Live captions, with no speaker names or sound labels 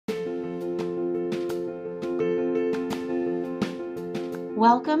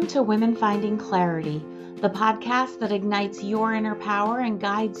Welcome to Women Finding Clarity, the podcast that ignites your inner power and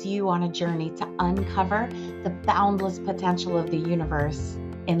guides you on a journey to uncover the boundless potential of the universe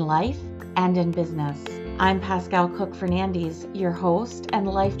in life and in business. I'm Pascal Cook-Fernandez, your host and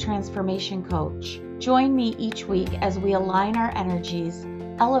life transformation coach. Join me each week as we align our energies,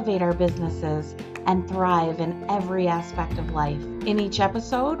 elevate our businesses, and thrive in every aspect of life. In each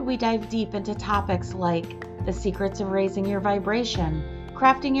episode, we dive deep into topics like the secrets of raising your vibration,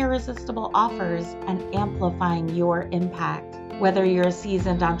 crafting irresistible offers, and amplifying your impact. Whether you're a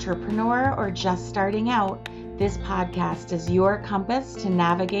seasoned entrepreneur or just starting out, this podcast is your compass to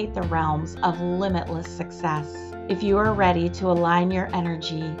navigate the realms of limitless success. If you are ready to align your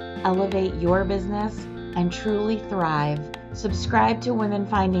energy, elevate your business, and truly thrive, subscribe to Women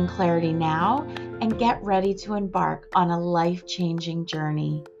Finding Clarity now and get ready to embark on a life-changing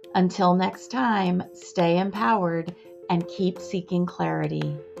journey. Until next time, stay empowered and keep seeking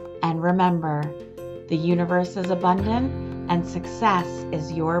clarity. And remember, the universe is abundant and success is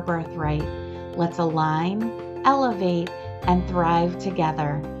your birthright. Let's align, elevate, and thrive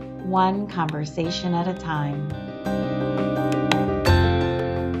together, one conversation at a time.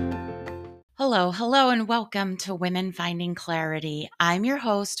 Hello, and welcome to Women Finding Clarity. I'm your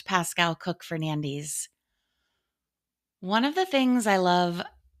host, Pascal Cook-Fernandez. One of the things I love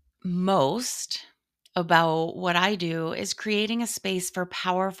most about what I do is creating a space for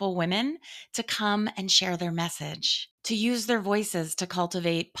powerful women to come and share their message, to use their voices to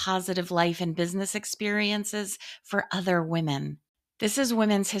cultivate positive life and business experiences for other women. This is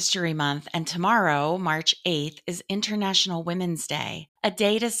Women's History Month, and tomorrow, March 8th, is International Women's Day, a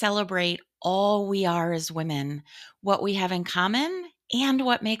day to celebrate all we are as women, what we have in common, and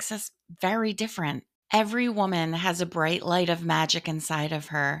what makes us very different. Every woman has a bright light of magic inside of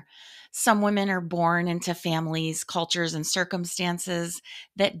her. Some women are born into families, cultures, and circumstances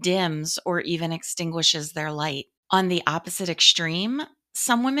that dims or even extinguishes their light. On the opposite extreme,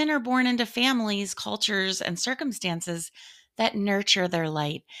 some women are born into families, cultures, and circumstances that nurture their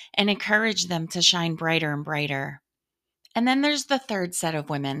light and encourage them to shine brighter and brighter. And then there's the third set of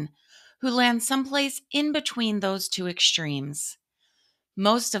women who land someplace in between those two extremes.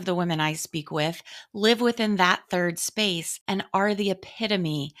 Most of the women I speak with live within that third space and are the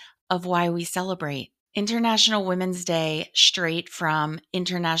epitome of why we celebrate. International Women's Day, straight from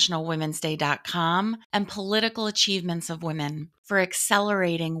internationalwomensday.com, and political achievements of women for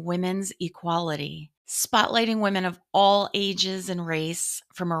accelerating women's equality, spotlighting women of all ages and race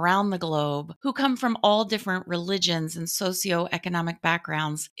from around the globe who come from all different religions and socioeconomic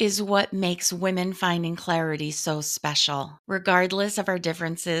backgrounds is what makes Women Finding Clarity so special. Regardless of our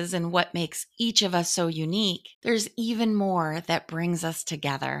differences and what makes each of us so unique, there's even more that brings us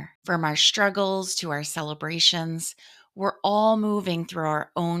together. From our struggles to our celebrations, we're all moving through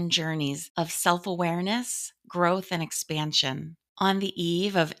our own journeys of self-awareness, growth, and expansion. On the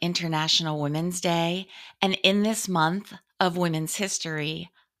eve of International Women's Day, and in this month of women's history,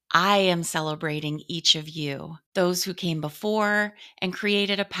 I am celebrating each of you, those who came before and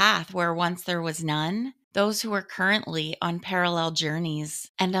created a path where once there was none, those who are currently on parallel journeys,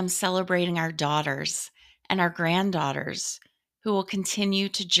 and I'm celebrating our daughters and our granddaughters who will continue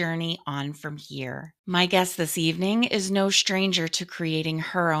to journey on from here. My guest this evening is no stranger to creating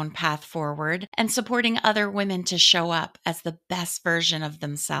her own path forward and supporting other women to show up as the best version of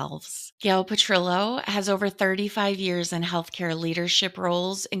themselves. Gayle Petrillo has over 35 years in healthcare leadership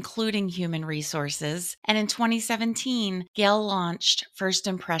roles, including human resources, and in 2017, Gayle launched First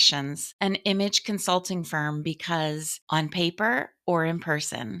Impressions, an image consulting firm because, on paper, or in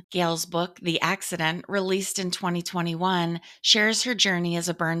person. Gayle's book, The Accident, released in 2021, shares her journey as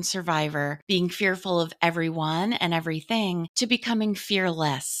a burn survivor, being fearful of everyone and everything, to becoming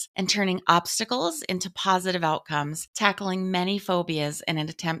fearless and turning obstacles into positive outcomes, tackling many phobias in an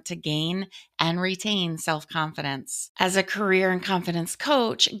attempt to gain and retain self-confidence. As a career and confidence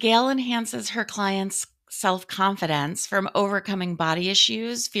coach, Gayle enhances her clients' self-confidence from overcoming body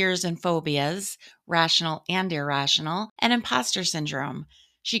issues, fears, and phobias, rational and irrational, and imposter syndrome.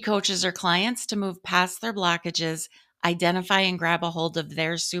 She coaches her clients to move past their blockages, identify and grab a hold of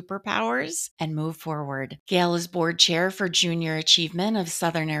their superpowers, and move forward. Gayle is board chair for Junior Achievement of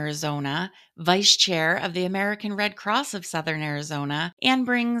Southern Arizona, vice chair of the American Red Cross of Southern Arizona, and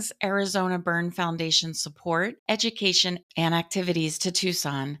brings Arizona Burn Foundation support, education, and activities to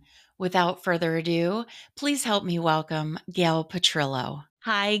Tucson. Without further ado, please help me welcome Gayle Petrillo.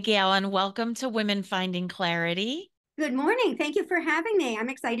 Hi, Gayle, and welcome to Women Finding Clarity. Good morning. Thank you for having me. I'm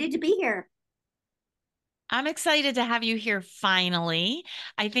excited to be here. I'm excited to have you here finally.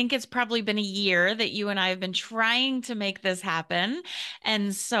 I think it's probably been a year that you and I have been trying to make this happen.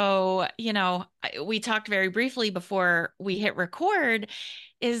 And so, we talked very briefly before we hit record,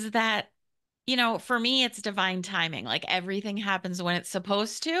 is that, for me, it's divine timing. Like everything happens when it's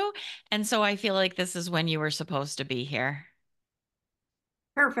supposed to. And so I feel like this is when you were supposed to be here.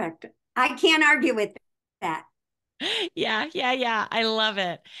 Perfect. I can't argue with that. Yeah, yeah, yeah. I love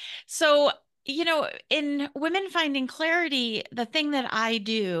it. So, in Women Finding Clarity, the thing that I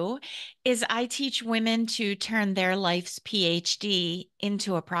do is I teach women to turn their life's PhD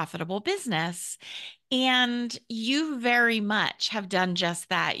into a profitable business. And you very much have done just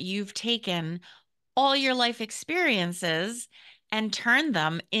that. You've taken all your life experiences and turned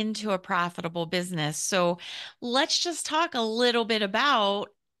them into a profitable business. So, let's just talk a little bit about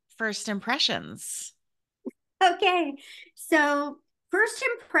first impressions. Okay. So, First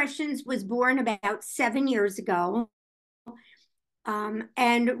Impressions was born about 7 years ago.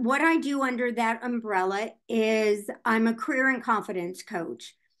 And what I do under that umbrella is I'm a career and confidence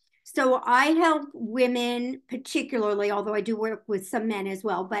coach. So I help women, particularly, although I do work with some men as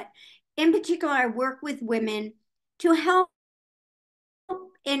well, but in particular, I work with women to help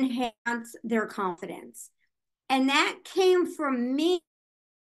enhance their confidence. And that came from me.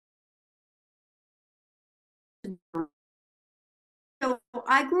 So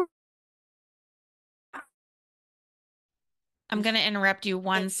I grew I'm going to interrupt you up,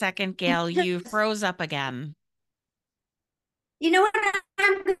 1 second, Gail. You froze up again. you know what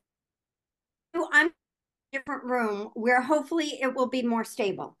I'm going to do? I'm in a different room where hopefully it will be more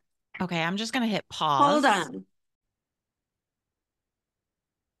stable. Okay, I'm just going to hit Hold pause. on.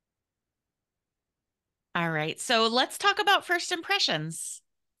 All right, so let's talk about first impressions.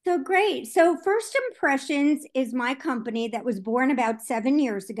 So great. So First Impressions is my company that was born about 7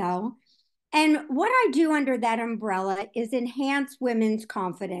 years ago. And what I do under that umbrella is enhance women's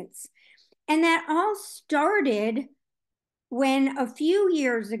confidence. And that all started when a few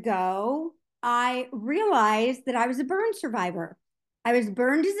years ago, I realized that I was a burn survivor. I was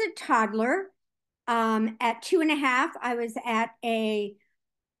burned as a toddler. At 2.5, I was at a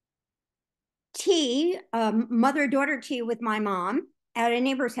tea, mother daughter tea with my mom at a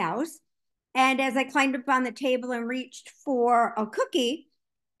neighbor's house. And as I climbed up on the table and reached for a cookie,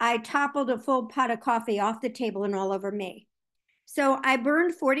 I toppled a full pot of coffee off the table and all over me. So I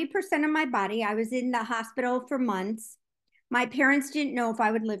burned 40% of my body. I was in the hospital for months. My parents didn't know if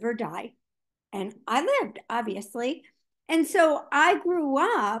I would live or die. And I lived, obviously. And so I grew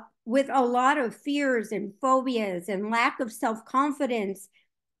up with a lot of fears and phobias and lack of self confidence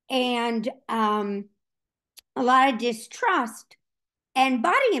and a lot of distrust and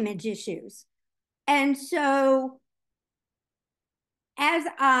body image issues. And so as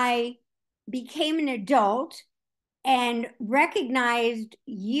I became an adult and recognized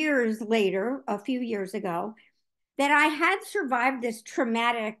years later, a few years ago, that I had survived this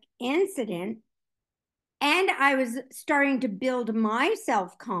traumatic incident and I was starting to build my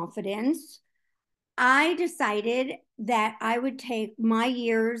self confidence, I decided that I would take my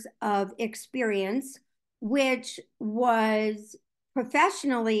years of experience, which was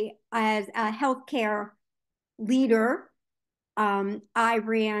professionally as a healthcare leader. I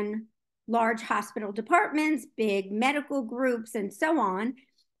ran large hospital departments, big medical groups, and so on.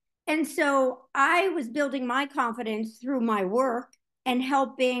 And so I was building my confidence through my work and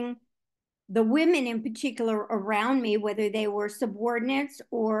helping the women in particular around me, whether they were subordinates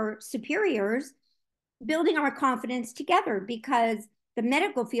or superiors, building our confidence together because the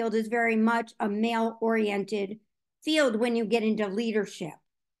medical field is very much a male oriented field when you get into leadership,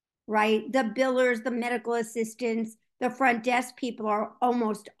 right? The billers, the medical assistants, the front desk people are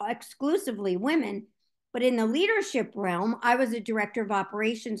almost exclusively women. But in the leadership realm, I was a director of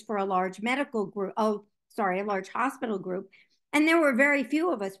operations for a large medical group. Oh, sorry, a large hospital group. And there were very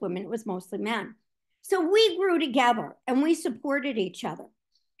few of us women, it was mostly men. So we grew together and we supported each other.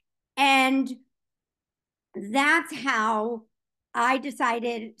 And that's how I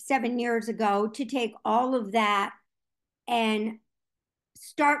decided 7 years ago to take all of that and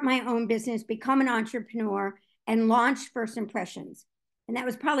start my own business, become an entrepreneur, and launch First Impressions. And that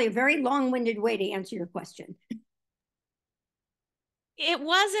was probably a very long winded way to answer your question. It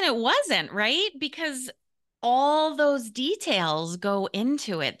wasn't, right? Because all those details go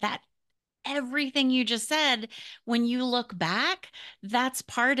into it. That everything you just said, when you look back, that's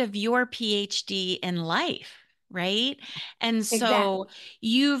part of your PhD in life, right? And so Exactly.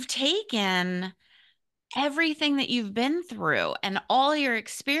 you've taken everything that you've been through and all your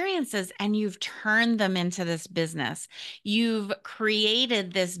experiences, and you've turned them into this business. You've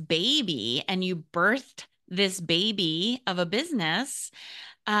created this baby and you birthed this baby of a business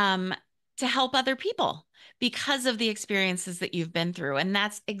um, to help other people because of the experiences that you've been through. And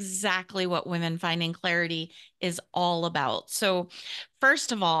that's exactly what Women Finding Clarity is all about. So,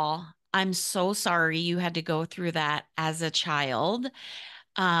 first of all, I'm so sorry you had to go through that as a child.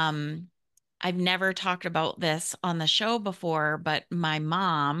 Um, I've never talked about this on the show before, but my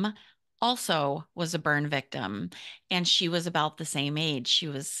mom also was a burn victim, and she was about the same age. She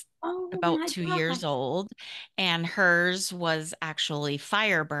was Oh about my 2 years gosh. old, and hers was actually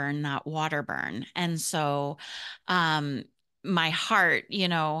fire burn, not water burn. And so, um, my heart,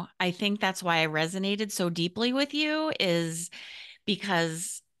 I think that's why I resonated so deeply with you is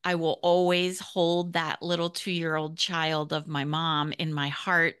because I will always hold that little 2-year old child of my mom in my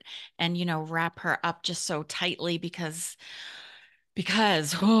heart and, wrap her up just so tightly because,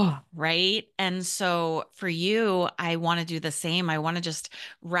 oh, right. And so for you, I want to do the same. I want to just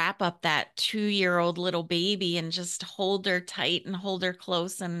wrap up that 2-year old little baby and just hold her tight and hold her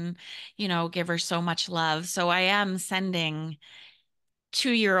close and, give her so much love. So I am sending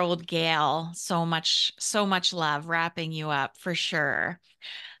 2-year old Gayle so much love, wrapping you up for sure.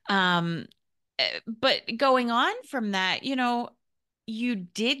 Um, but going on from that, you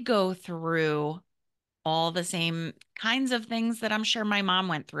did go through all the same kinds of things that I'm sure my mom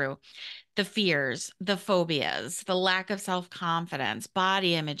went through. The fears, the phobias, the lack of self-confidence,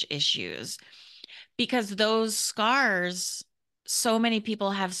 body image issues, because those scars, so many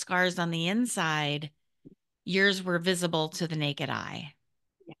people have scars on the inside. Yours were visible to the naked eye,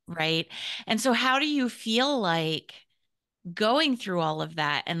 right? And so how do you feel like going through all of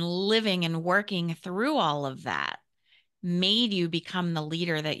that and living and working through all of that made you become the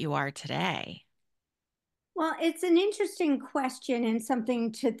leader that you are today? Well, it's an interesting question and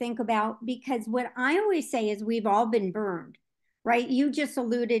something to think about because what I always say is we've all been burned, right? You just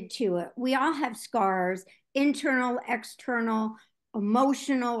alluded to it. We all have scars, internal, external,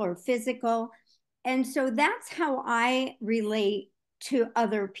 emotional, or physical. And so that's how I relate to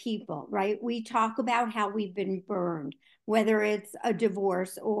other people, right? We talk about how we've been burned, whether it's a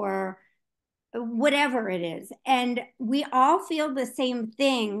divorce or whatever it is. And we all feel the same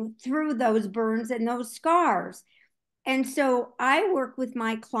thing through those burns and those scars. And so I work with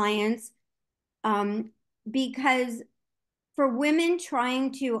my clients um, because for women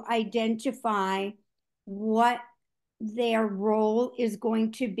trying to identify what their role is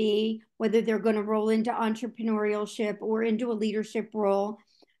going to be, whether they're going to roll into entrepreneurship or into a leadership role,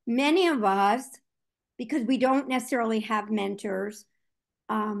 many of us, because we don't necessarily have mentors,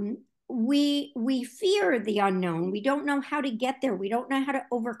 um, we fear the unknown. We don't know how to get there. We don't know how to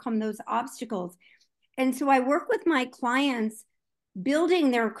overcome those obstacles. And so I work with my clients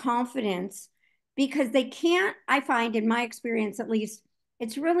building their confidence because they can't, I find in my experience at least,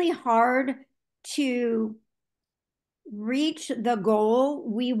 it's really hard to reach the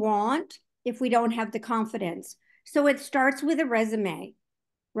goal we want if we don't have the confidence. So it starts with a resume,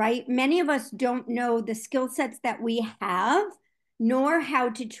 right? Many of us don't know the skill sets that we have, nor how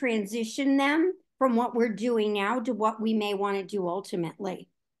to transition them from what we're doing now to what we may want to do ultimately.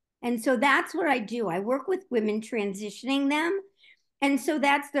 And so that's what I do. I work with women transitioning them. And so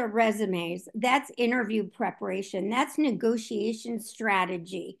that's their resumes, that's interview preparation, that's negotiation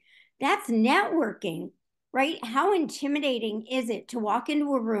strategy, that's networking, right? How intimidating is it to walk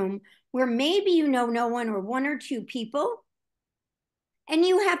into a room where maybe you know no one or one or two people, and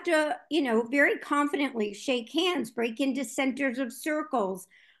you have to, very confidently shake hands, break into centers of circles,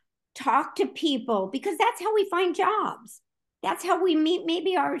 talk to people, because that's how we find jobs. That's how we meet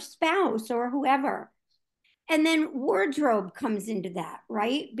maybe our spouse or whoever. And then wardrobe comes into that,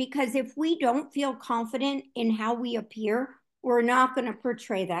 right? Because if we don't feel confident in how we appear, we're not going to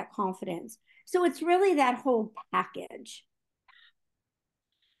portray that confidence. So it's really that whole package.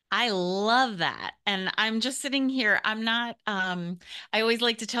 I love that. And I'm just sitting here. I always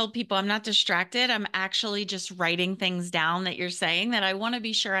like to tell people I'm not distracted. I'm actually just writing things down that you're saying that I want to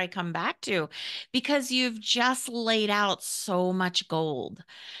be sure I come back to because you've just laid out so much gold.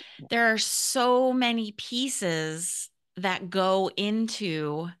 There are so many pieces that go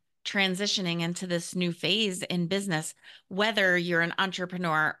into transitioning into this new phase in business, whether you're an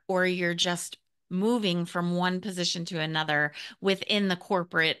entrepreneur or you're just moving from one position to another within the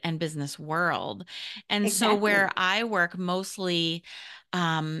corporate and business world. And so, Exactly. where I work mostly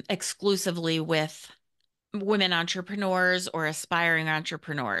exclusively with women entrepreneurs or aspiring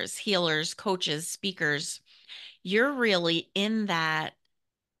entrepreneurs, healers, coaches, speakers, you're really in that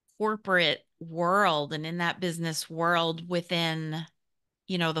corporate world and in that business world within,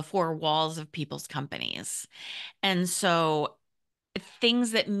 the four walls of people's companies. And so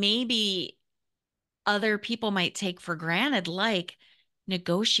things that maybe other people might take for granted, like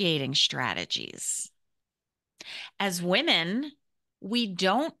negotiating strategies. As women, we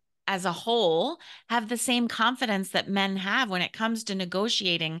don't, as a whole, have the same confidence that men have when it comes to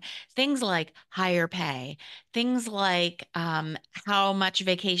negotiating things like higher pay, things like how much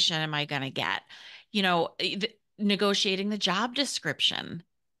vacation am I going to get? Negotiating the job description.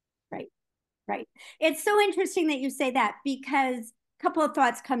 Right, right. It's so interesting that you say that because a couple of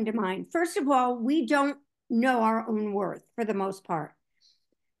thoughts come to mind. First of all, we don't know our own worth for the most part.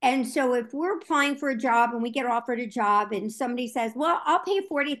 And so if we're applying for a job and we get offered a job and somebody says, well, I'll pay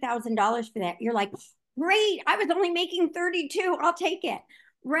 $40,000 for that, you're like, great, I was only making 32, I'll take it.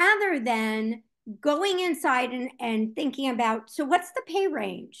 Rather than going inside and thinking about, so what's the pay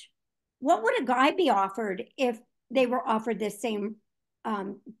range? What would a guy be offered if they were offered this same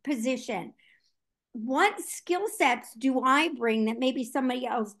position? What skill sets do I bring that maybe somebody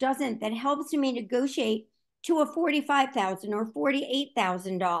else doesn't that helps me negotiate to a $45,000 or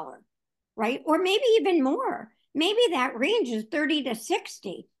 $48,000, right? Or maybe even more. Maybe that range is 30 to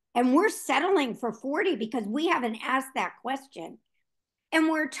 60 and we're settling for 40 because we haven't asked that question. And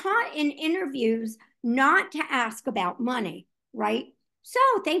we're taught in interviews not to ask about money, right? So,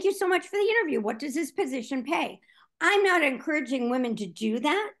 thank you so much for the interview. What does this position pay? I'm not encouraging women to do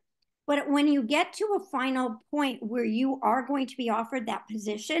that. But when you get to a final point where you are going to be offered that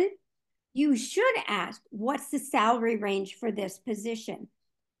position, you should ask, what's the salary range for this position?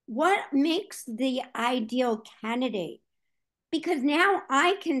 What makes the ideal candidate? Because now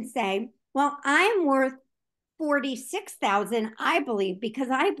I can say, well, I'm worth 46,000, I believe, because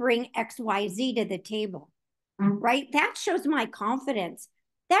I bring XYZ to the table, right? That shows my confidence.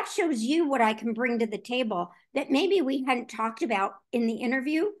 That shows you what I can bring to the table that maybe we hadn't talked about in the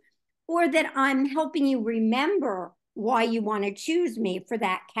interview, or that I'm helping you remember why you want to choose me for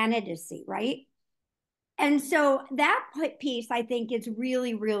that candidacy, right? And so that piece, I think, is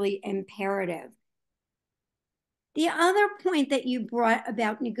really, really imperative. The other point that you brought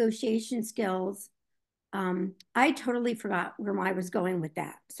about negotiation skills, I totally forgot where I was going with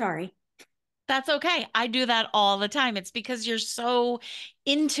that. Sorry. That's okay. I do that all the time. It's because you're so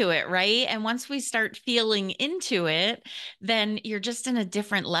into it, right? And once we start feeling into it, then you're just in a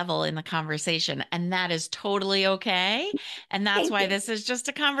different level in the conversation. And that is totally okay. And that's Thank why you. this is just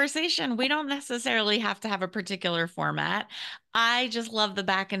a conversation. We don't necessarily have to have a particular format. I just love the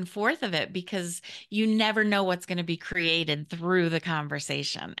back and forth of it because you never know what's going to be created through the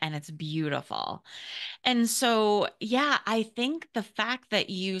conversation. And it's beautiful. And so, yeah, I think the fact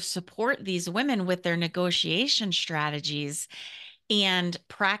that you support these women with their negotiation strategies and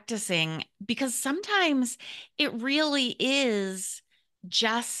practicing, because sometimes it really is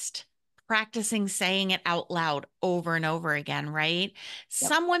just practicing saying it out loud over and over again, right? Yep.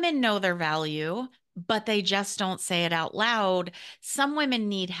 Some women know their value, but they just don't say it out loud. Some women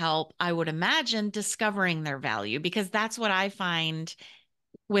need help, I would imagine, discovering their value because that's what I find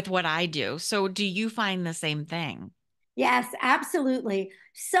with what I do. So do you find the same thing? Yes, absolutely.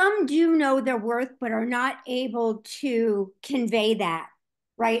 Some do know their worth, but are not able to convey that,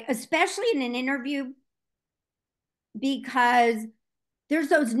 right? Especially in an interview, because there's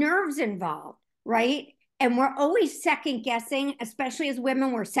those nerves involved, right? And we're always second guessing, especially as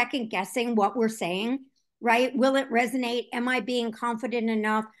women, we're second guessing what we're saying, right? Will it resonate? Am I being confident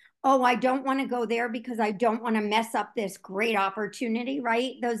enough? Oh, I don't want to go there because I don't want to mess up this great opportunity,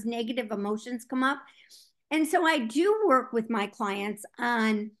 right? Those negative emotions come up. And so I do work with my clients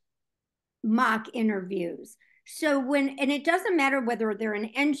on mock interviews. So and it doesn't matter whether they're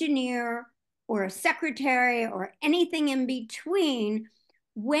an engineer or a secretary or anything in between,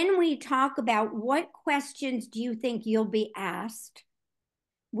 when we talk about what questions do you think you'll be asked,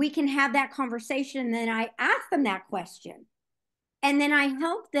 we can have that conversation. And then I ask them that question. And then I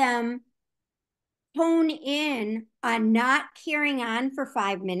help them hone in on not carrying on for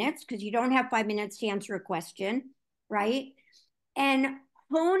 5 minutes because you don't have 5 minutes to answer a question, right? And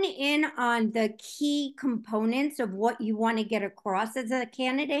hone in on the key components of what you want to get across as a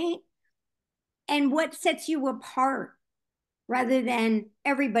candidate and what sets you apart rather than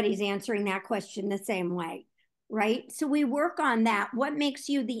everybody's answering that question the same way, right? So we work on that. What makes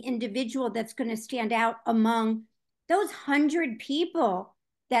you the individual that's going to stand out among those 100 people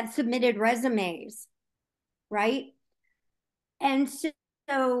that submitted resumes, right? And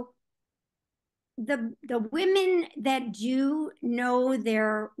so the women that do know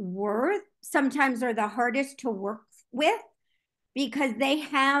their worth sometimes are the hardest to work with because they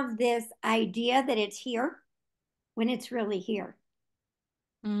have this idea that it's here when it's really here.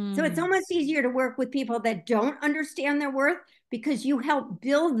 So it's Mm. almost easier to work with people that don't understand their worth because you help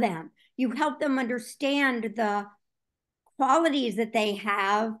build them. You help them understand the qualities that they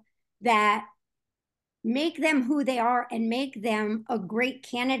have that make them who they are and make them a great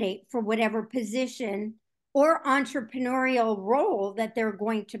candidate for whatever position or entrepreneurial role that they're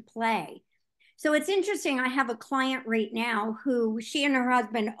going to play. So it's interesting. I have a client right now who she and her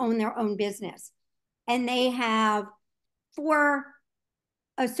husband own their own business, and they have four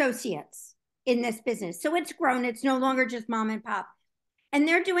associates in this business. So it's grown. It's no longer just mom and pop. And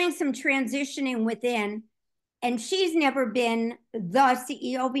they're doing some transitioning within. And she's never been the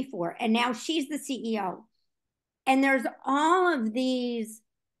CEO before. And now she's the CEO. And there's all of these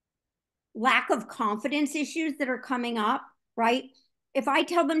lack of confidence issues that are coming up, right? If I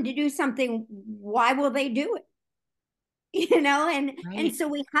tell them to do something, why will they do it? And Right. so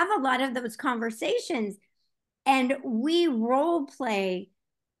we have a lot of those conversations, and we role play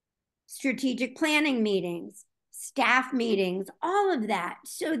strategic planning meetings, staff meetings, all of that,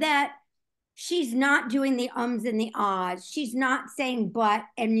 so that she's not doing the ums and the ahs. She's not saying but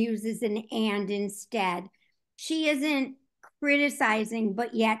and uses an and instead. She isn't criticizing,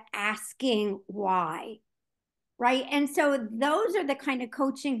 but yet asking why. Right. And so those are the kind of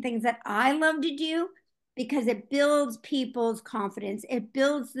coaching things that I love to do because it builds people's confidence. It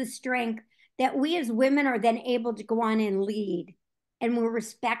builds the strength that we as women are then able to go on and lead, and we're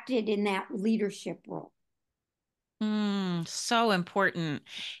respected in that leadership role. So important.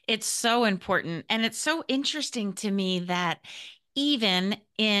 It's so important. And it's so interesting to me that even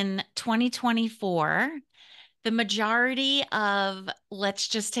in 2024, the majority of, let's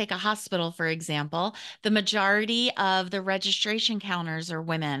just take a hospital, for example, the majority of the registration counters are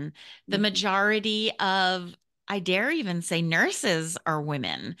women. The Mhm. majority of, I dare even say, nurses are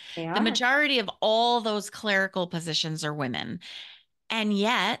women. They The are. majority of all those clerical positions are women. And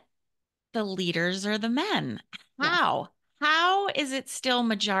yet, the leaders are the men. Yes. How? How is it still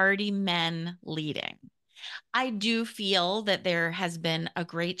majority men leading? I do feel that there has been a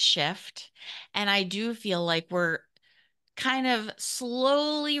great shift, and I do feel like we're kind of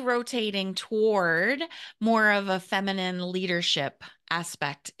slowly rotating toward more of a feminine leadership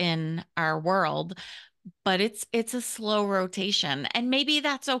aspect in our world, but it's a slow rotation. And maybe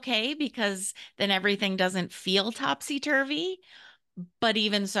that's okay because then everything doesn't feel topsy-turvy. But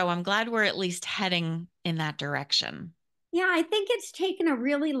even so, I'm glad we're at least heading in that direction. Yeah, I think it's taken a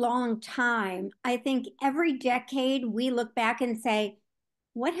really long time. I think every decade we look back and say,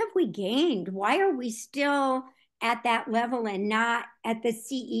 what have we gained? Why are we still at that level and not at the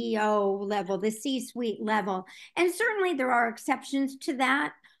CEO level, the C-suite level? And certainly there are exceptions to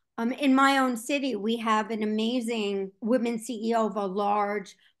that. In my own city, we have an amazing women CEO of a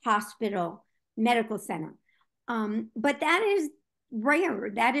large hospital medical center. But that is rare.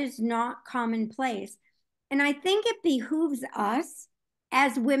 That is not commonplace. And I think it behooves us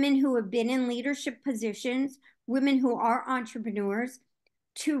as women who have been in leadership positions, women who are entrepreneurs,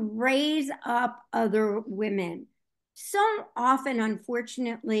 to raise up other women. So often,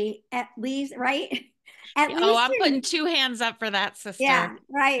 unfortunately, at least, right? At Oh, least I'm putting in, two hands up for that, sister. yeah,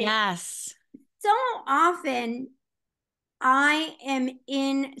 right. Yes. So often, I am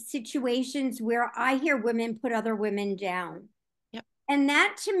in situations where I hear women put other women down. Yep. And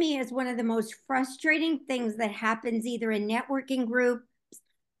that to me is one of the most frustrating things that happens either in networking groups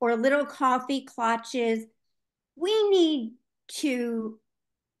or little coffee clutches. We need to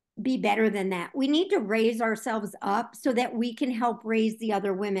be better than that. We need to raise ourselves up so that we can help raise the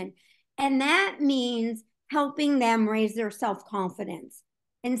other women. And that means helping them raise their self confidence.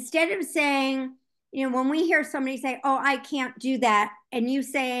 Instead of saying, when we hear somebody say, oh, I can't do that, and you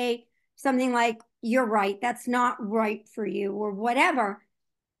say something like, you're right, that's not right for you, or whatever.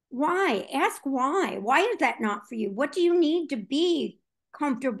 Why? Ask why. Why is that not for you? What do you need to be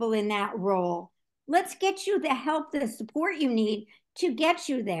comfortable in that role? Let's get you the help, the support you need to get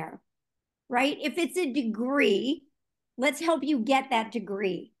you there, right? If it's a degree, let's help you get that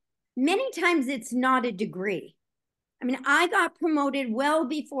degree. Many times it's not a degree. I mean, I got promoted well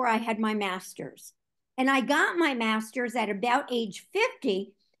before I had my master's. And I got my master's at about age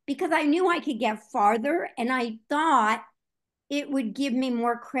 50 because I knew I could get farther and I thought it would give me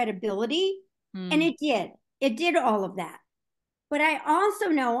more credibility. And Mm. it did. It did all of that. But I also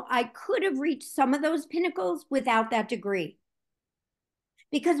know I could have reached some of those pinnacles without that degree.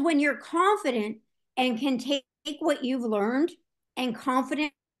 Because when you're confident and can take what you've learned and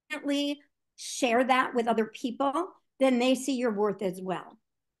confidently share that with other people, then they see your worth as well.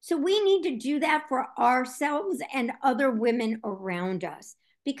 So we need to do that for ourselves and other women around us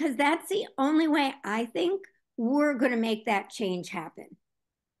because that's the only way I think we're going to make that change happen.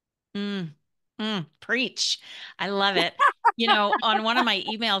 Mm. Preach. I love it. On one of my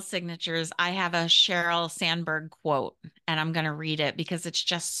email signatures, I have a Sheryl Sandberg quote, and I'm going to read it because it's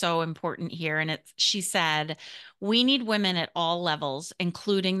just so important here. And she said, "We need women at all levels,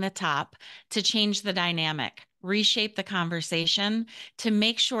 including the top, to change the dynamic, reshape the conversation, to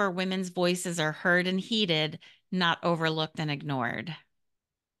make sure women's voices are heard and heeded, not overlooked and ignored."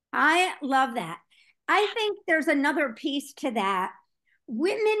 I love that. I think there's another piece to that.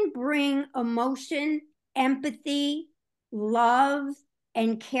 Women bring emotion, empathy, love,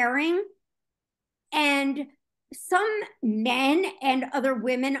 and caring. And some men and other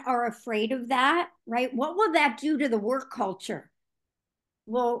women are afraid of that, right? What will that do to the work culture?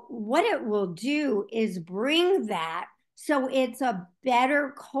 Well, what it will do is bring that so it's a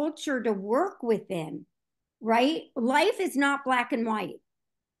better culture to work within, right? Life is not black and white.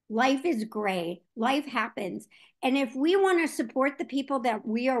 Life is gray. Life happens. And if we want to support the people that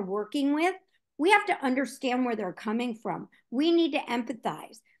we are working with, we have to understand where they're coming from. We need to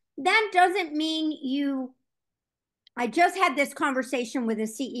empathize. That doesn't mean I just had this conversation with a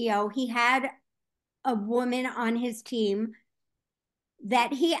CEO. He had a woman on his team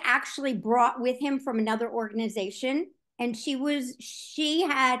that he actually brought with him from another organization. And he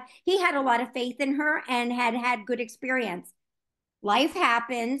had a lot of faith in her and had good experience. Life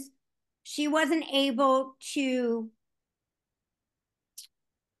happens. She wasn't able to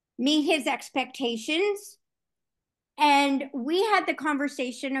meet his expectations. And we had the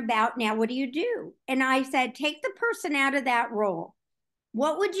conversation about, now what do you do? And I said, take the person out of that role.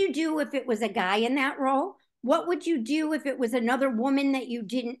 What would you do if it was a guy in that role? What would you do if it was another woman that you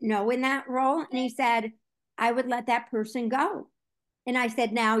didn't know in that role? And he said, I would let that person go. And I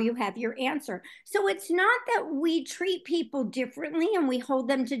said, now you have your answer. So it's not that we treat people differently and we hold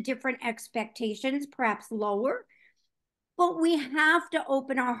them to different expectations, perhaps lower, but we have to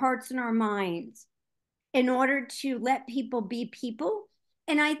open our hearts and our minds in order to let people be people.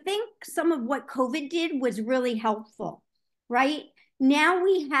 And I think some of what COVID did was really helpful, right? Now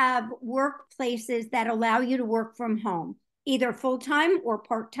we have workplaces that allow you to work from home, either full time or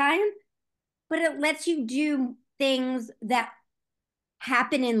part time, but it lets you do things that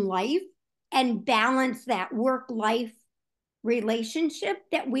happen in life and balance that work life relationship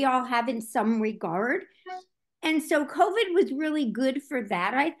that we all have in some regard. And so COVID was really good for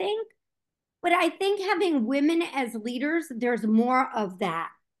that, I think. But I think having women as leaders, there's more of that.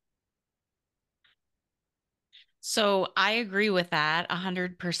 So I agree with that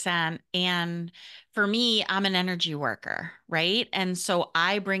 100%. And for me, I'm an energy worker, right? And so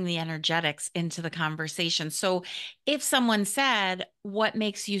I bring the energetics into the conversation. So if someone said, what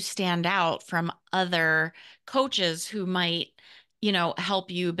makes you stand out from other coaches who might,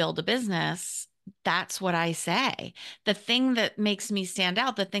 help you build a business? That's what I say. The thing that makes me stand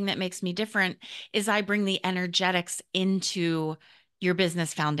out, the thing that makes me different is I bring the energetics into your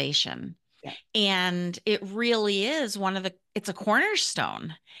business foundation. Yeah. And it really is it's a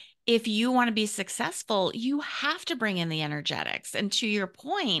cornerstone. If you want to be successful, you have to bring in the energetics. And to your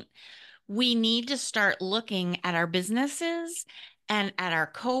point, we need to start looking at our businesses and at our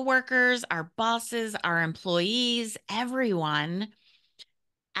coworkers, our bosses, our employees, everyone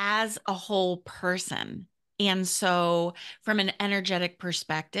as a whole person. And so, from an energetic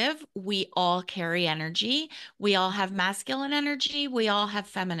perspective, we all carry energy. We all have masculine energy. We all have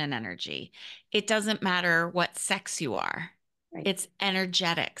feminine energy. It doesn't matter what sex you are, Right. it's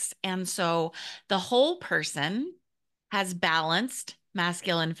energetics. And so, the whole person has balanced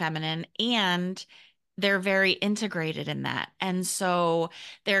masculine, feminine, and they're very integrated in that. And so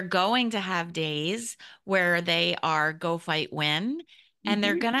they're going to have days where they are go fight win, and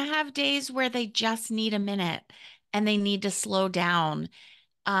they're Mm-hmm. going to have days where they just need a minute and they need to slow down.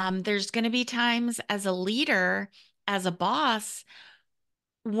 There's going to be times as a leader, as a boss,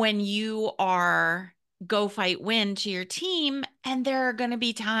 when you are go fight win to your team, and there are going to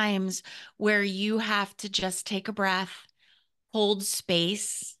be times where you have to just take a breath, hold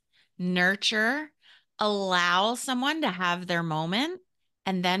space, nurture, allow someone to have their moment,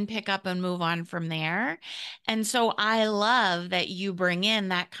 and then pick up and move on from there. And so I love that you bring in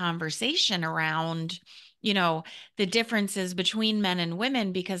that conversation around, the differences between men and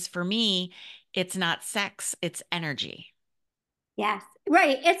women, because for me, it's not sex, it's energy. Yes.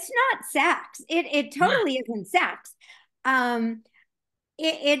 Right. It's not sex. It Yeah. totally isn't sex. Um,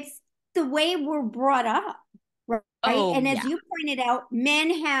 it's the way we're brought up, right? Oh, And as yeah. you pointed out,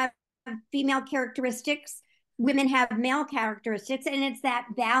 men have female characteristics, women have male characteristics, and it's that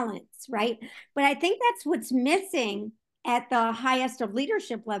balance, right? But I think that's what's missing at the highest of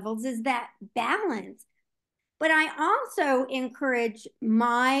leadership levels is that balance. But I also encourage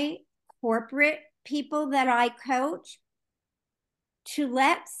my corporate people that I coach to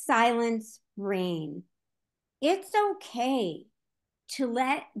let silence reign. It's okay to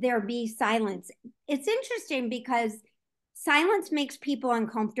let there be silence. It's interesting because silence makes people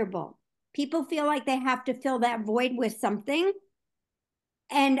uncomfortable. People feel like they have to fill that void with something.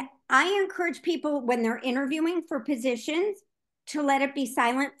 And I encourage people when they're interviewing for positions to let it be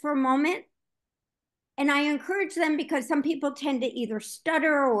silent for a moment. And I encourage them because some people tend to either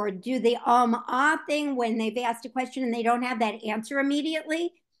stutter or do the thing when they've asked a question and they don't have that answer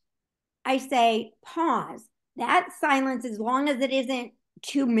immediately. I say, pause. That silence, as long as it isn't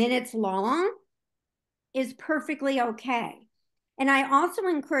 2 minutes long, is perfectly okay. And I also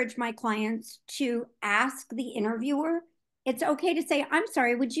encourage my clients to ask the interviewer, it's okay to say, I'm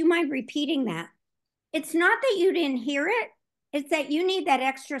sorry, would you mind repeating that? It's not that you didn't hear it, it's that you need that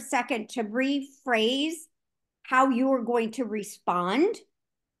extra second to rephrase how you are going to respond.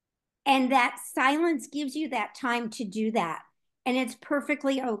 And that silence gives you that time to do that. And it's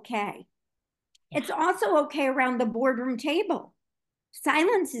perfectly okay. Yeah. It's also okay around the boardroom table.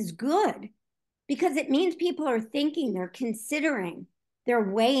 Silence is good because it means people are thinking, they're considering, they're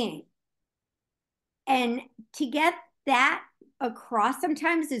weighing. And to get that across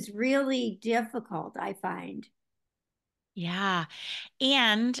sometimes is really difficult, I find. Yeah.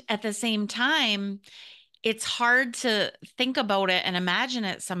 And at the same time, it's hard to think about it and imagine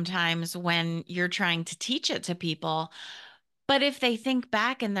it sometimes when you're trying to teach it to people. But if they think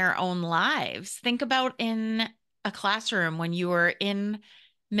back in their own lives, think about in a classroom when you were in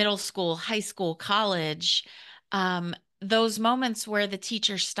middle school, high school, college, um, those moments where the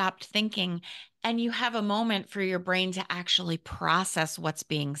teacher stopped thinking and you have a moment for your brain to actually process what's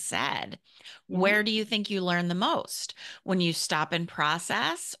being said. Yeah, Where do you think you learn the most? When you stop and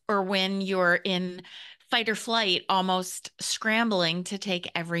process, or when you're in fight or flight, almost scrambling to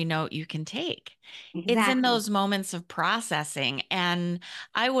take every note you can take? It's in exactly. those moments of processing. And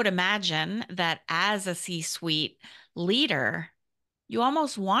I would imagine that as a C-suite leader, you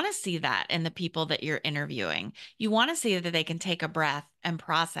almost want to see that in the people that you're interviewing. You want to see that they can take a breath and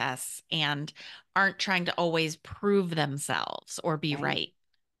process and aren't trying to always prove themselves or be Right,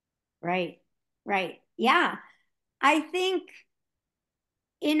 right. right, right. Yeah. I think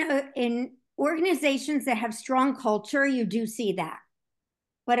in organizations that have strong culture, you do see that.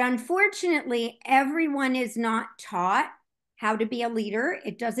 But unfortunately, everyone is not taught how to be a leader.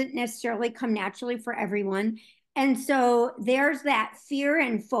 It doesn't necessarily come naturally for everyone. And so there's that fear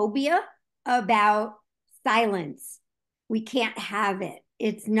and phobia about silence. We can't have it,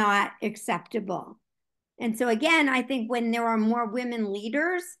 it's not acceptable. And so, again, I think when there are more women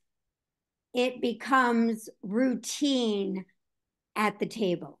leaders, it becomes routine at the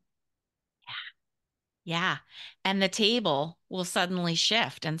table. Yeah. And the table will suddenly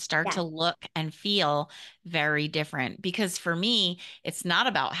shift and start to Yeah, look and feel very different. Because for me, it's not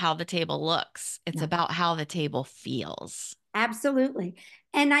about how the table looks, it's no. about how the table feels. Absolutely.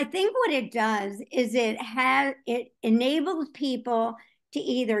 And I think what it does is it enables people to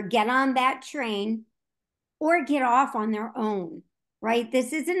either get on that train or get off on their own, right?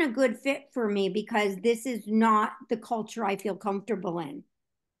 This isn't a good fit for me because this is not the culture I feel comfortable in.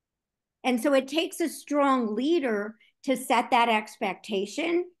 And so it takes a strong leader to set that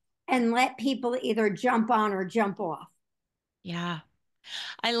expectation and let people either jump on or jump off. Yeah.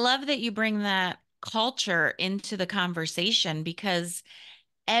 I love that you bring that culture into the conversation because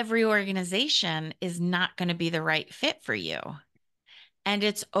every organization is not going to be the right fit for you. And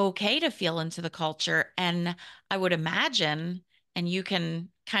it's okay to feel into the culture. And I would imagine, and you can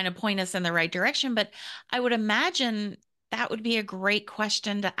kind of point us in the right direction, but I would imagine that would be a great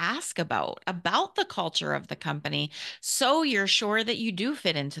question to ask about the culture of the company. So you're sure that you do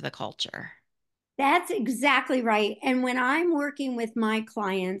fit into the culture. That's exactly right. And when I'm working with my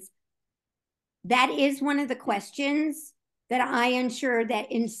clients, that is one of the questions that I ensure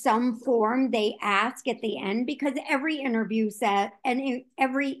that in some form they ask at the end because every interview said and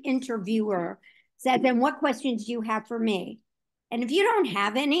every interviewer said, then what questions do you have for me? And if you don't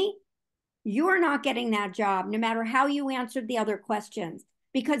have any, you are not getting that job, no matter how you answered the other questions,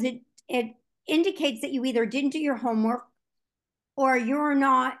 because it indicates that you either didn't do your homework or you're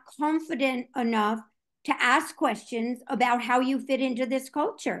not confident enough to ask questions about how you fit into this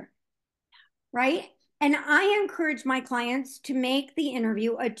culture, right? And I encourage my clients to make the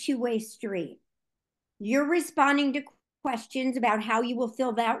interview a two-way street. You're responding to questions about how you will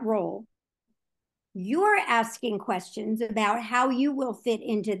fill that role. You're asking questions about how you will fit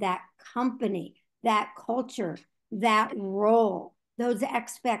into that company, that culture, that role, those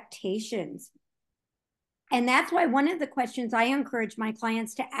expectations. And that's why one of the questions I encourage my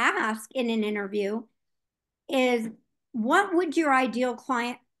clients to ask in an interview is, what would your ideal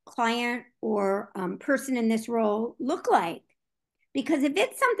client or person in this role look like? Because if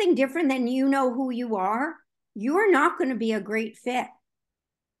it's something different than you know who you are, you're not going to be a great fit.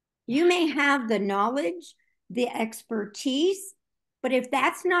 Yeah. You may have the knowledge, the expertise, but if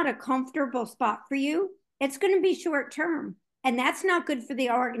that's not a comfortable spot for you, it's going to be short term. And that's not good for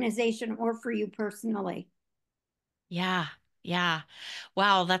the organization or for you personally. Yeah. Yeah.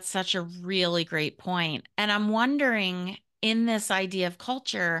 Wow, that's such a really great point. And I'm wondering in this idea of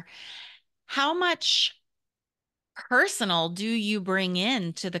culture, how much personal do you bring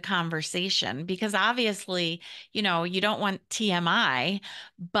into the conversation? Because obviously, you don't want TMI,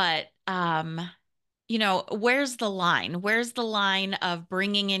 but where's the line? Where's the line of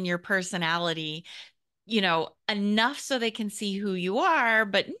bringing in your personality, enough so they can see who you are,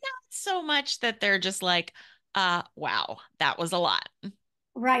 but not so much that they're just like, wow, that was a lot.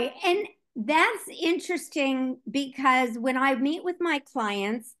 Right. And that's interesting because when I meet with my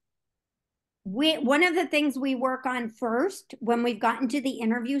clients, one of the things we work on first when we've gotten to the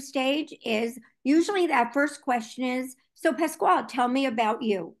interview stage is usually that first question is, so Pasquale, tell me about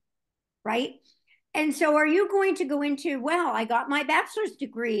you, right? And so are you going to go into, well, I got my bachelor's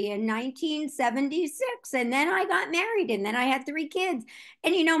degree in 1976 and then I got married and then I had three kids.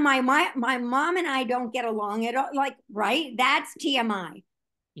 And my mom and I don't get along at all, like, right? That's TMI.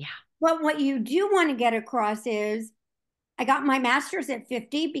 Yeah. But what you do want to get across is I got my master's at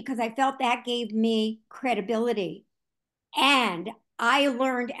 50 because I felt that gave me credibility. And I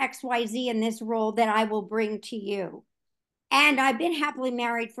learned XYZ in this role that I will bring to you. And I've been happily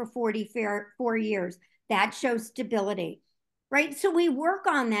married for 44 years. That shows stability, right? So we work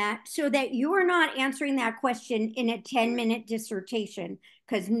on that so that you're not answering that question in a 10-minute dissertation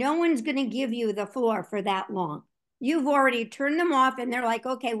because no one's going to give you the floor for that long. You've already turned them off and they're like,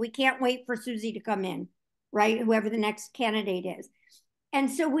 okay, we can't wait for Susie to come in, right? Whoever the next candidate is.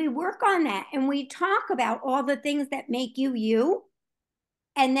 And so we work on that and we talk about all the things that make you you.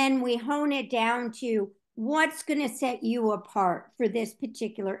 And then we hone it down to what's going to set you apart for this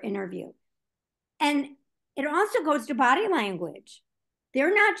particular interview. And it also goes to body language.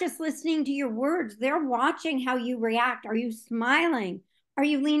 They're not just listening to your words, they're watching how you react. Are you smiling? Are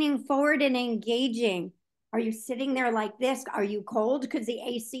you leaning forward and engaging? Are you sitting there like this? Are you cold because the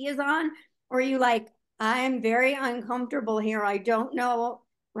AC is on? Or are you like, I'm very uncomfortable here. I don't know,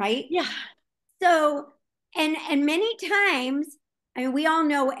 right? Yeah. So, and many times, I mean, we all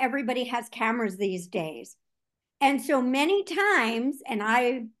know everybody has cameras these days. And so many times, and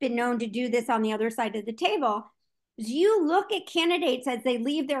I've been known to do this on the other side of the table, is you look at candidates as they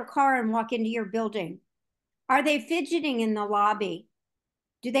leave their car and walk into your building. Are they fidgeting in the lobby?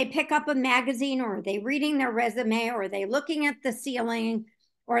 Do they pick up a magazine or are they reading their resume or are they looking at the ceiling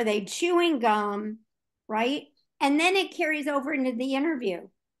or are they chewing gum? Right. And then it carries over into the interview.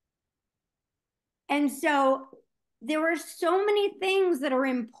 And so there are so many things that are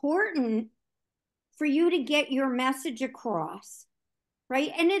important for you to get your message across,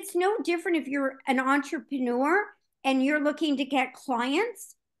 right? And it's no different if you're an entrepreneur and you're looking to get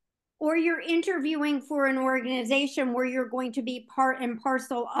clients or you're interviewing for an organization where you're going to be part and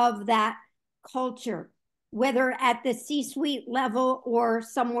parcel of that culture, whether at the C suite level or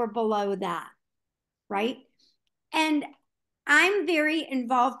somewhere below that, right? And I'm very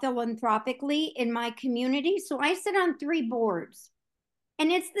involved philanthropically in my community. So I sit on three boards.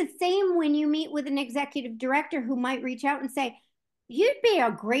 And it's the same when you meet with an executive director who might reach out and say, you'd be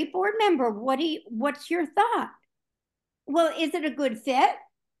a great board member. What's your thought? Well, is it a good fit?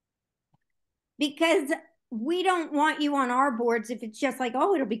 Because we don't want you on our boards if it's just like,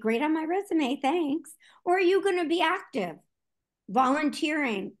 oh, it'll be great on my resume, thanks. Or are you going to be active,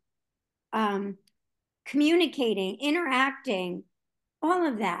 volunteering, um, communicating, interacting, all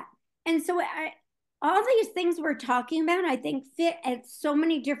of that? And so all these things we're talking about, I think, fit at so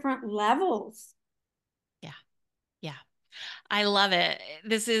many different levels. Yeah. Yeah. I love it.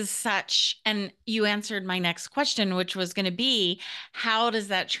 This is and you answered my next question, which was going to be, how does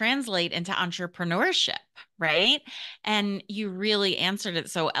that translate into entrepreneurship? Right. And you really answered it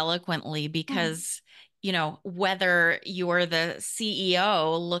so eloquently because, whether you're the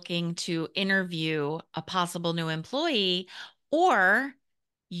CEO looking to interview a possible new employee or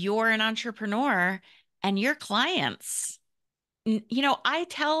you're an entrepreneur and your clients, I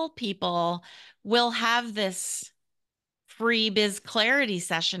tell people we'll have this free biz clarity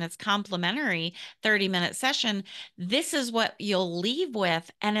session. It's complimentary 30-minute session. This is what you'll leave with.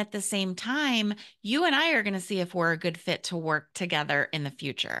 And at the same time, you and I are going to see if we're a good fit to work together in the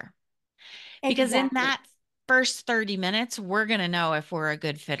future. Because in Exactly. that first 30 minutes, we're going to know if we're a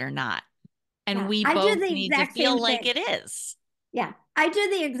good fit or not. And Yeah. we I do both the need to exact feel same like thing. it is. Yeah. I do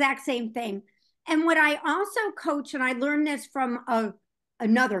the exact same thing. And what I also coach, and I learned this from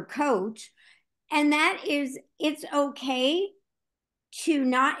another coach, and that is it's okay to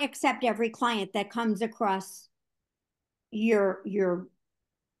not accept every client that comes across your your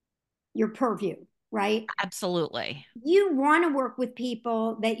your purview, right? Absolutely. You want to work with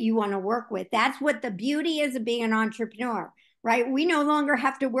people that you want to work with. That's what the beauty is of being an entrepreneur, right? We no longer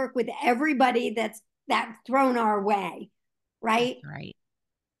have to work with everybody that's thrown our way, That's right? right.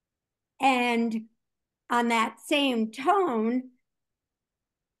 And on that same tone,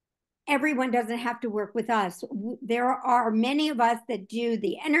 everyone doesn't have to work with us. There are many of us that do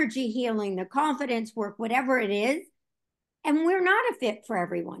the energy healing, the confidence work, whatever it is, and we're not a fit for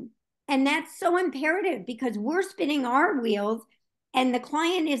everyone. And that's so imperative because we're spinning our wheels and the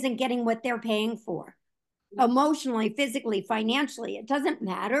client isn't getting what they're paying for emotionally, physically, financially. It doesn't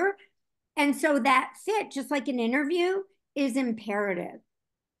matter. And so that fit, just like an interview, is imperative.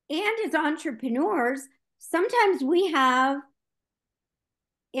 And as entrepreneurs, sometimes we have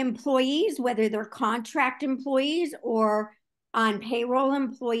employees, whether they're contract employees or on payroll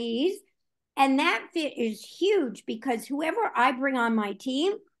employees. And that fit is huge because whoever I bring on my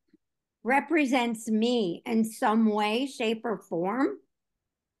team represents me in some way, shape, or form.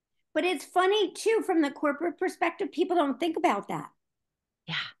 But it's funny too, from the corporate perspective, people don't think about that.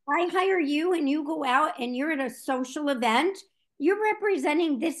 Yeah. I hire you and you go out and you're at a social event, you're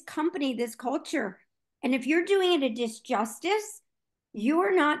representing this company, this culture. And if you're doing it a disjustice,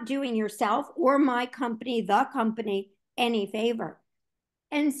 you're not doing yourself or my company, the company, any favor.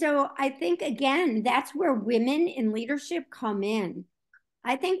 And so I think, again, that's where women in leadership come in.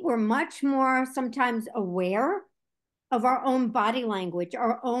 I think we're much more sometimes aware of our own body language,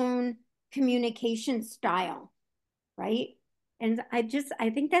 our own communication style, right? And I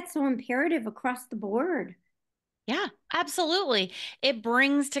think that's so imperative across the board. Yeah, absolutely. It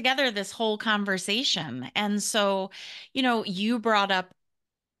brings together this whole conversation. And so, you brought up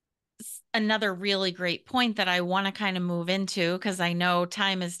another really great point that I want to kind of move into because I know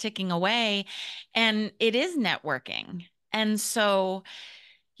time is ticking away and it is networking. And so,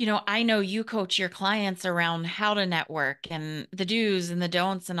 I know you coach your clients around how to network and the do's and the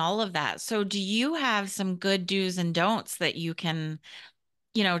don'ts and all of that. So, do you have some good do's and don'ts that you can,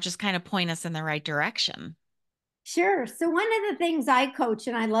 just kind of point us in the right direction? Sure. So one of the things I coach,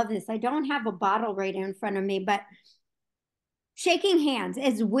 and I love this, I don't have a bottle right in front of me, but shaking hands.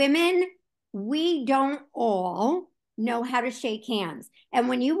 As women, we don't all know how to shake hands. And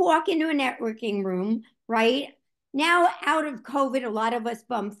when you walk into a networking room, right? Now, out of COVID, a lot of us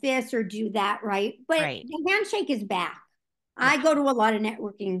bump fists or do that, right? But Right. the handshake is back. Yeah. I go to a lot of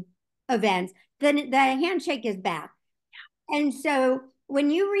networking events. The handshake is back. And so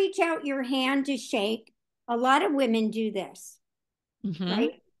when you reach out your hand to shake, a lot of women do this, Hmm.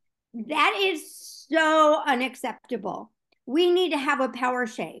 right? That is so unacceptable. We need to have a power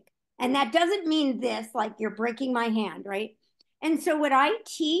shake. And that doesn't mean this, like you're breaking my hand, right? And so, what I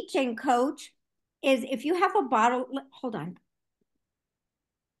teach and coach is if you have a bottle, hold on,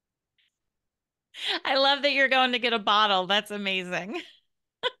 I love that you're going to get a bottle. That's amazing.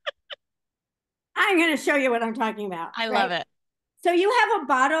 I'm going to show you what I'm talking about, I right? love it. So, you have a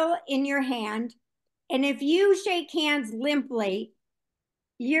bottle in your hand, and if you shake hands limply,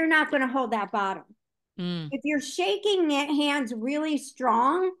 you're not going to hold that bottle. Mm, If you're shaking hands really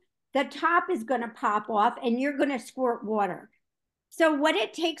strong, the top is going to pop off and you're going to squirt water. So, what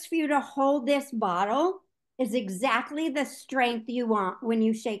it takes for you to hold this bottle is exactly the strength you want when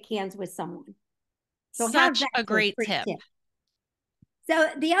you shake hands with someone. So, how's such that a for a great free tip. tip? So,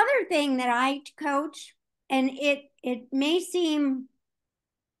 the other thing that I coach, and it may seem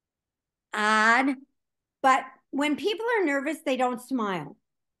odd, but when people are nervous, they don't smile.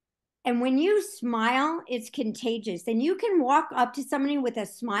 And when you smile, it's contagious. And you can walk up to somebody with a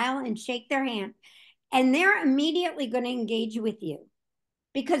smile and shake their hand, and they're immediately going to engage with you.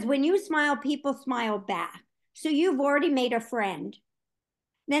 Because when you smile, people smile back. So you've already made a friend.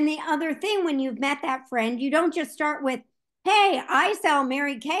 Then the other thing, when you've met that friend, you don't just start with, hey, I sell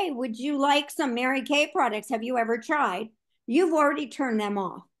Mary Kay. Would you like some Mary Kay products? Have you ever tried? You've already turned them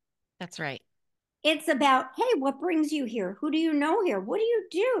off. That's right. It's about, hey, what brings you here? Who do you know here? What do you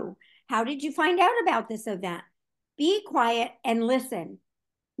do? How did you find out about this event? Be quiet and listen.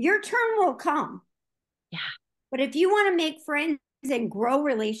 Your turn will come. Yeah. But if you want to make friends and grow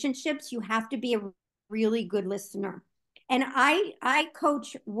relationships, you have to be a really good listener. And I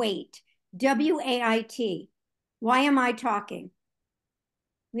coach wait, WAIT. Why am I talking?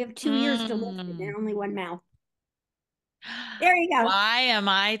 We have 2 ears to listen Mm. and only one mouth. There you go. Why am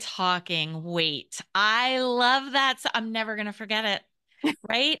I talking? Wait, I love that. So I'm never going to forget it,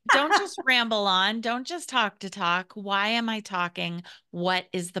 right? Don't just ramble on. Don't just talk to talk. Why am I talking? What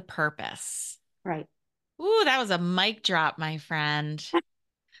is the purpose? Right. Ooh, that was a mic drop, my friend.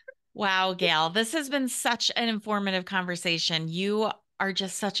 Wow, Gail, this has been such an informative conversation. You are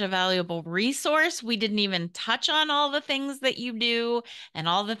just such a valuable resource. We didn't even touch on all the things that you do and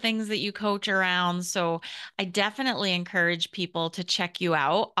all the things that you coach around. So I definitely encourage people to check you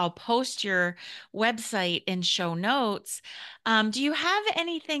out. I'll post your website in show notes. Do you have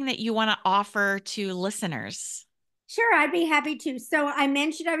anything that you want to offer to listeners? Sure, I'd be happy to. So I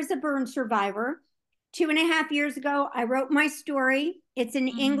mentioned I was a burn survivor. 2.5 years ago, I wrote my story. It's in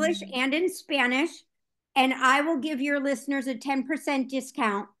English Mm. and in Spanish, and I will give your listeners a 10%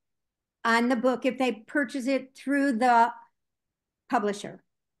 discount on the book if they purchase it through the publisher.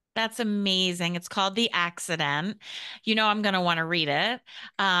 That's amazing. It's called The Accident. You know, I'm going to want to read it.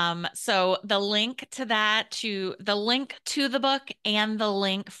 So the link to that, to the link to the book and the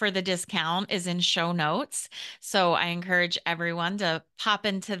link for the discount is in show notes. So I encourage everyone to pop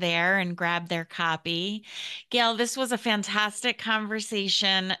into there and grab their copy. Gail, this was a fantastic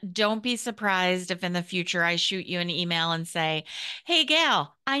conversation. Don't be surprised if in the future I shoot you an email and say, "Hey,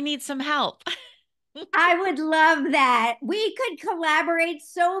 Gail, I need some help." I would love that. We could collaborate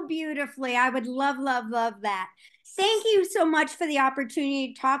so beautifully. I would love, love, love that. Thank you so much for the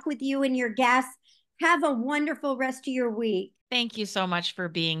opportunity to talk with you and your guests. Have a wonderful rest of your week. Thank you so much for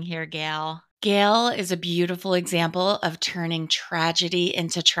being here, Gail. Gail is a beautiful example of turning tragedy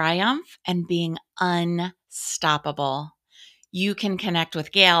into triumph and being unstoppable. You can connect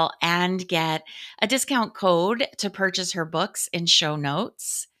with Gail and get a discount code to purchase her books in show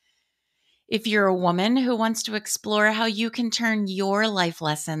notes. If you're a woman who wants to explore how you can turn your life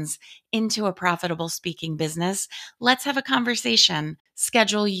lessons into a profitable speaking business, let's have a conversation.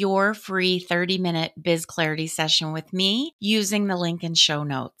 Schedule your free 30-minute Biz Clarity session with me using the link in show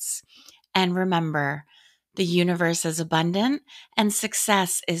notes. And remember, the universe is abundant and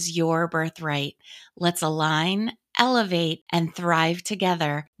success is your birthright. Let's align, elevate, and thrive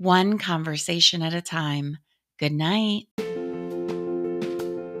together, one conversation at a time. Good night.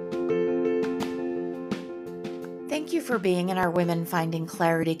 Thank you for being in our Women Finding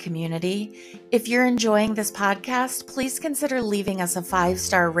Clarity community. If you're enjoying this podcast, please consider leaving us a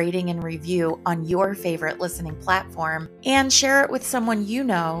 5-star rating and review on your favorite listening platform and share it with someone you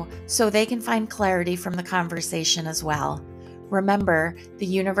know so they can find clarity from the conversation as well. Remember, the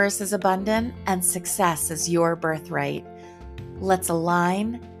universe is abundant and success is your birthright. Let's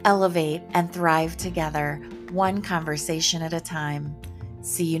align, elevate, and thrive together, one conversation at a time.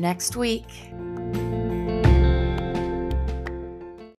 See you next week.